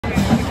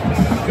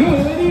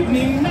Good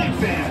evening, night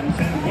fans,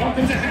 and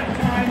welcome to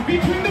halftime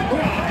featuring the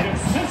pride of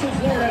Central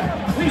Florida.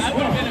 Please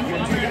welcome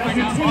your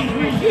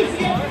 2023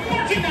 UCF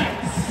Marching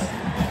Knights.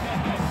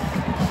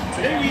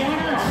 Today we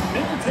honor our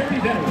military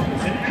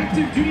veterans and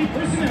active duty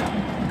personnel.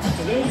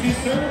 To those who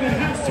serve and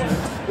have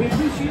served, we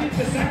appreciate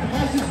the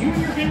sacrifices you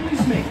and your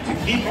families make to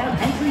keep our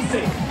country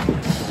safe.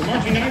 The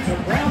Marching Knights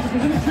are proud to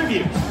present a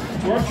tribute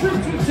to our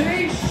troops with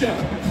today's show.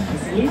 A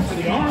salute to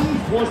the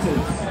armed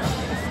forces.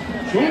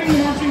 Joining the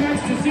Marching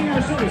Knights to sing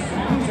our service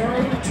songs are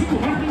over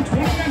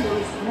 220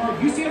 members from our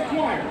UCF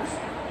choirs,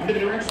 under the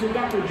direction of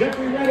Dr.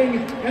 Jeffrey Redding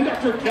and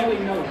Dr. Kelly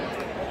Miller.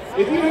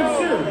 If you have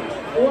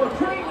served or are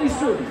currently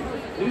serving,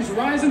 please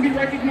rise and be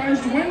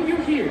recognized when you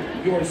hear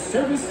your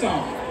service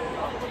song.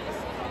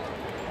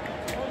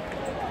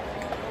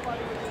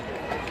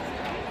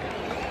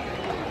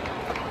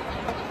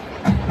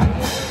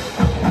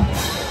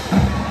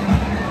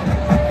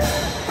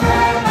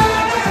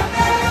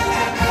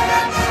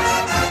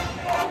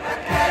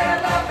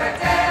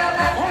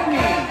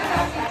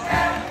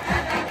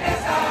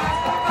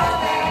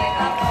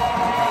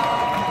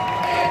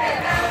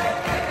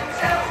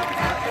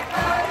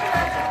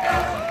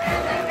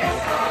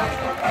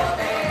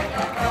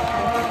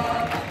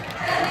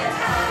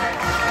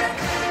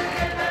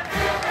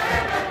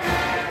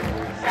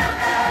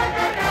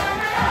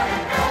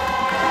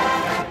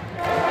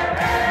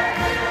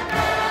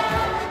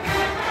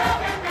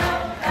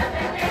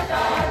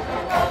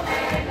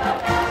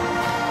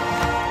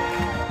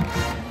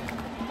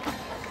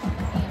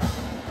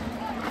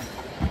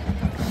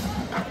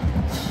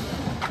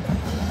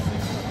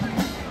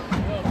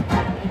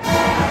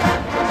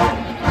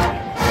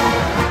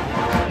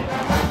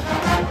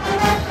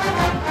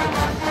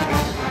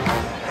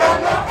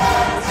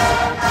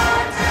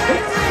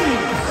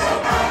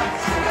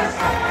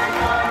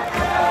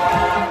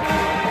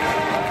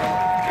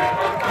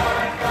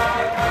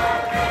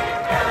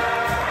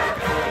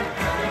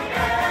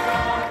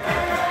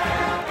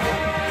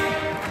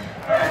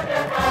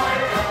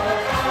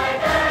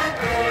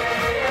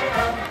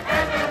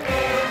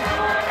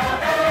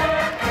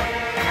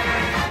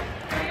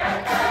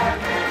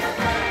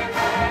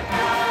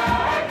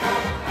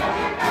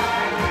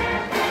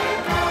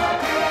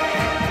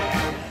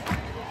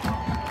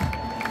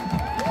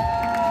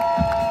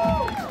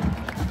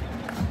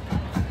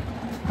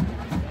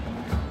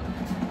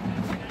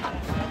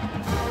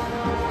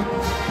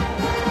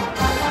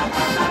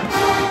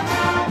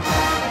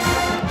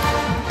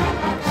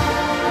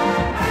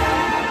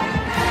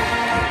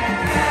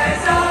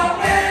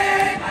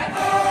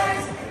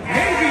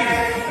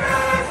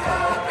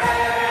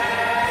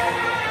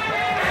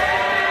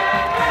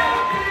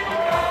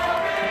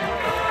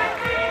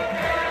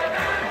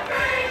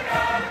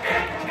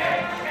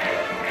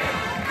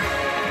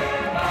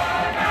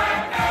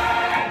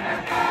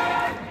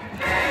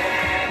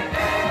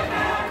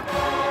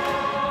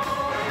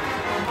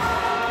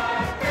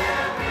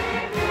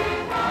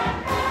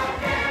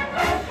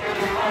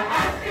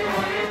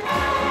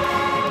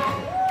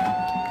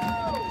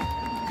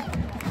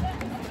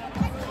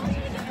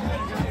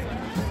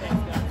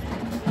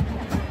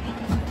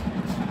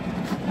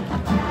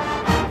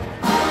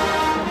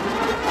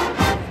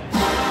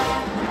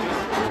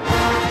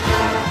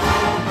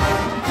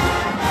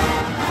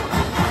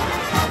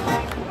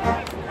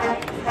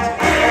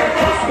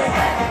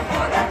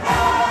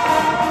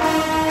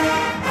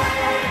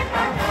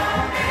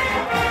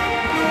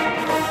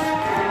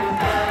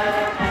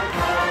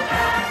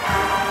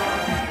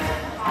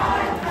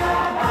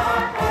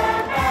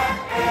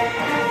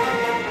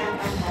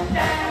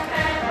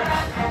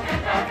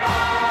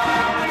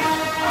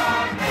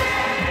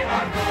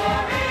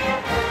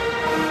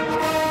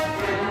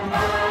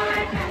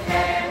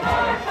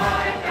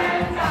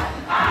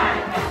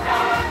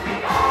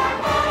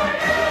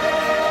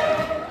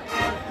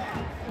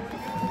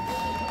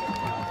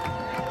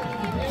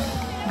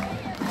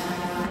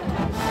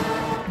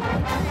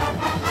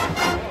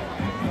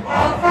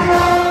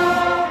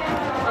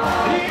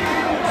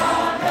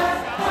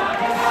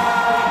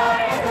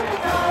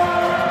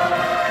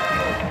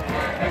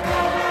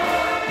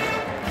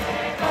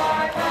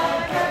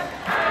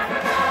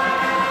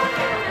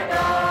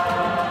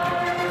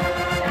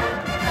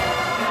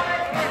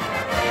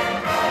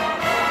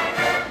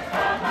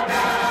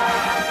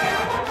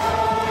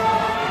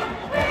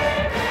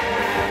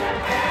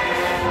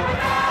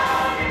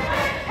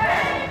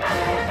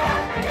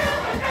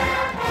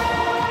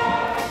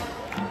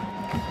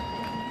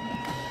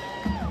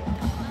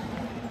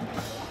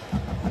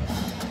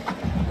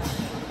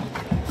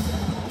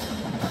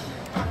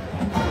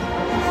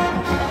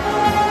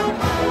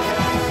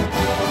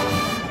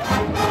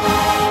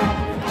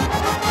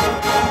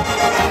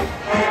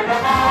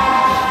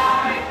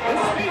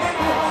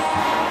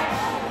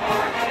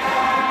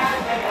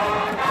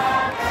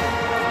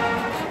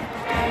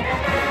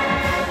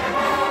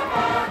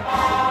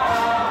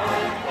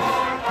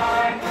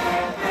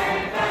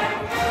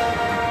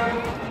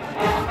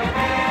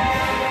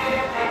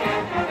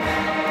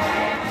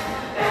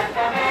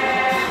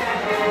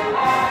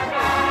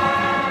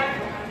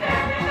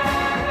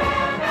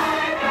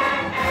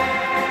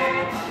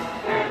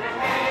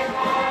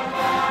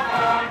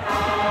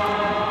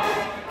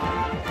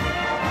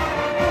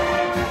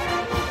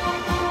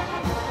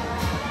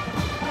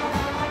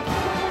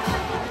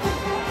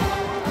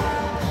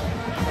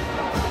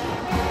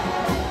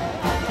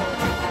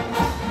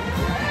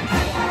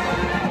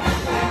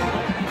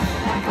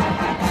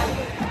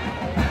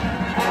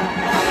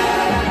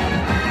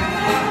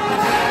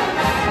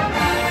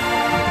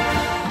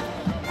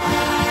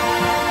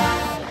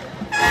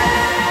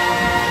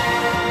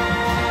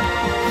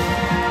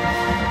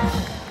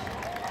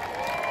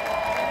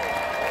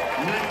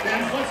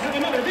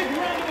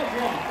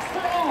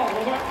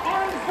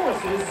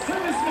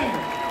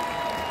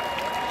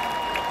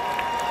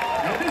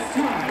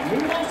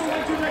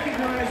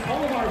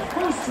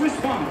 first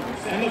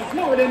responders, and the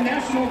Florida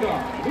National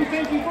Guard. We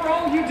thank you for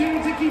all you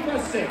do to keep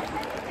us safe.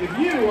 If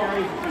you are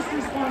a first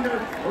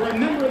responder or a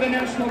member of the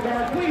National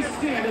Guard, please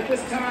stand at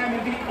this time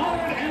and be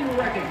honored and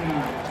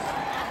recognized.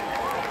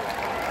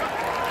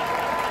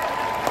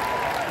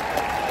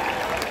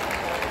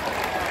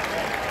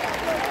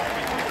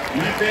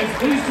 My friends,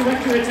 please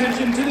direct your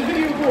attention to the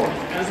video board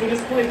as we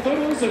display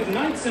photos of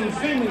knights and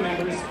family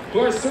members who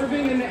are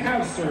serving and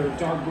have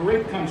served our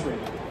great country.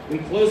 We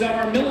close out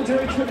our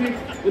military tribute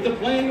with the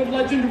playing of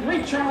legend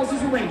Ray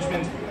Charles's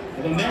arrangement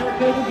of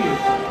America the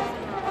Beautiful.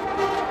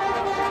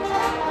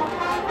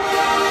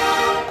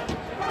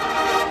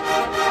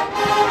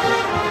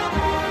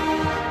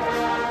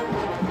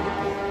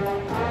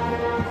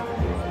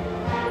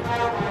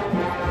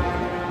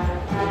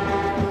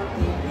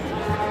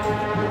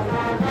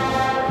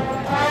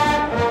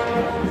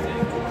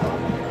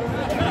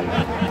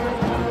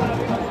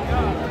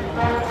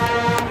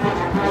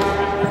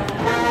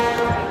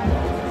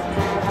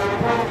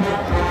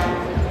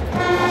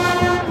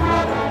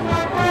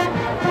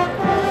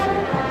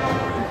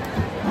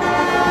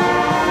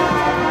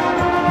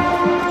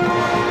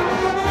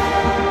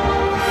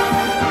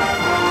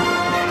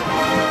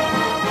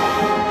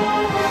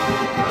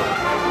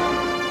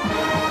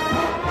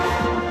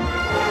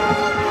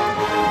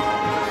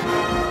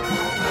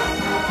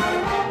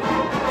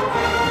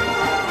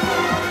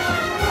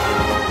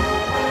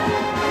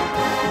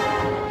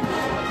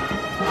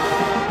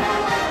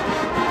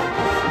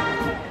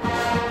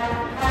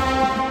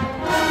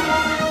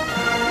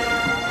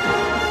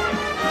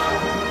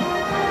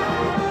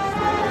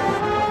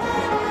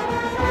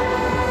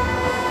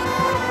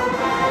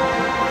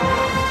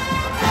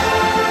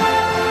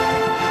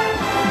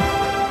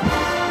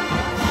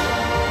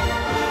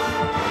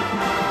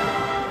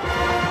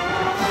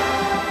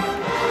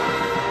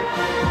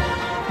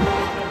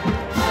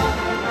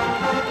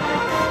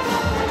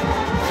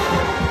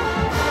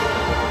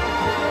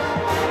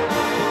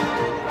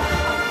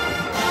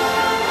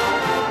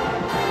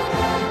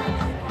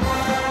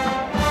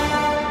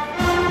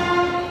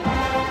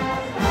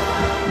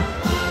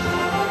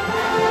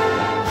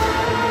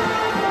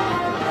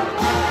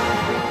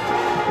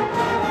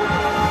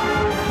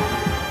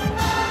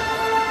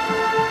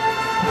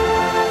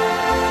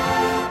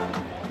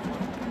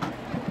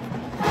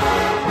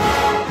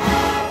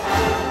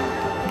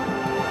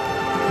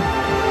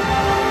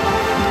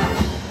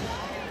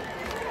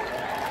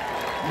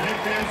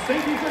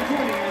 Thank you for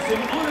joining us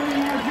in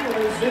honoring our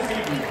heroes this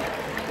evening.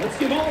 Let's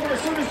give all of our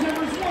service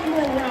members one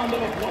more round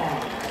of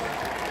applause.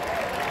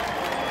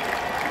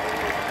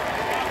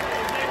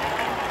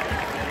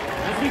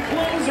 As we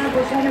close our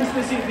performance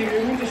this evening,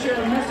 we want to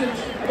share a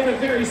message about a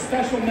very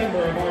special member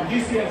of our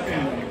UCF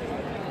family.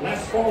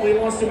 Last fall, we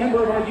lost a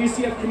member of our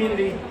UCF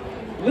community.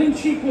 Lynn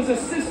Cheek was a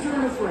sister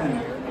and a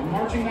friend, a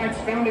Marching Knights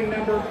founding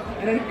member,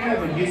 and an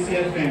avid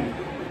UCF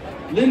fan.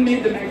 Lynn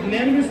made the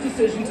magnanimous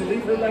decision to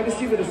leave her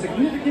legacy with a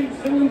significant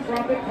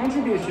philanthropic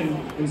contribution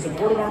in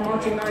support of our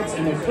Marching Knights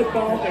and the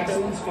Football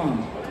Excellence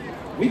Fund.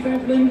 We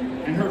thank Lynn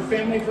and her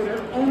family for their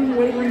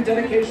unwavering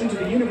dedication to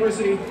the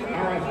university,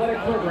 our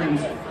athletic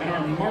programs, and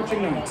our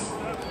Marching Knights.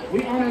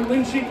 We honor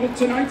Lynn Cheek with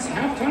tonight's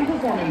halftime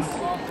performance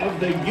of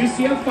the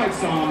UCF fight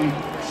song,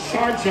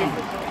 Charge On.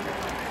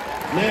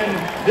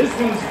 Lynn, this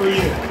one's for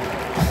you.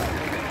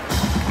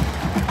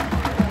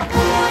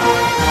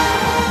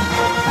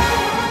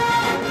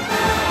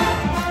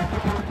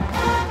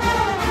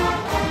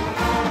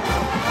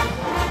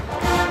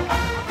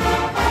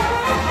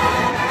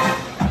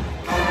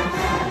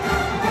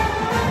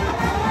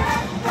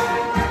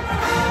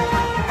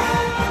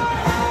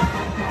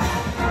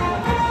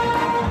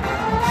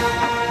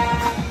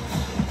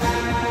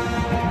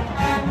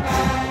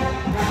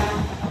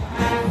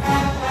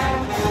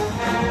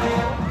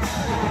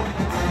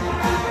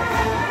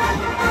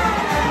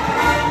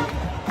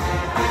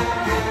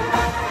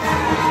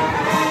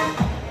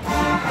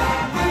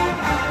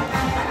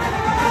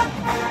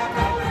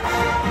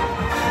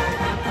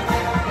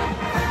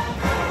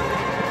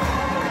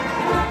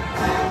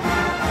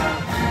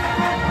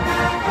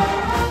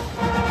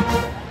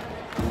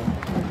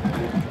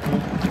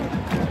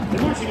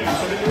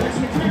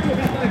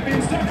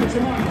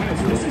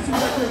 Assistant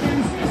Director of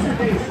Games, Mr.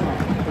 Dave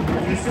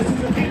Schrock. Assistant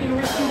Director of Canyon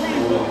Rescue,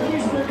 Rainbow,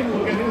 Police Work, and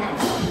Logan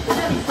Newhouse. The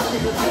Guardians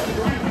Director, Mr.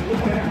 Brian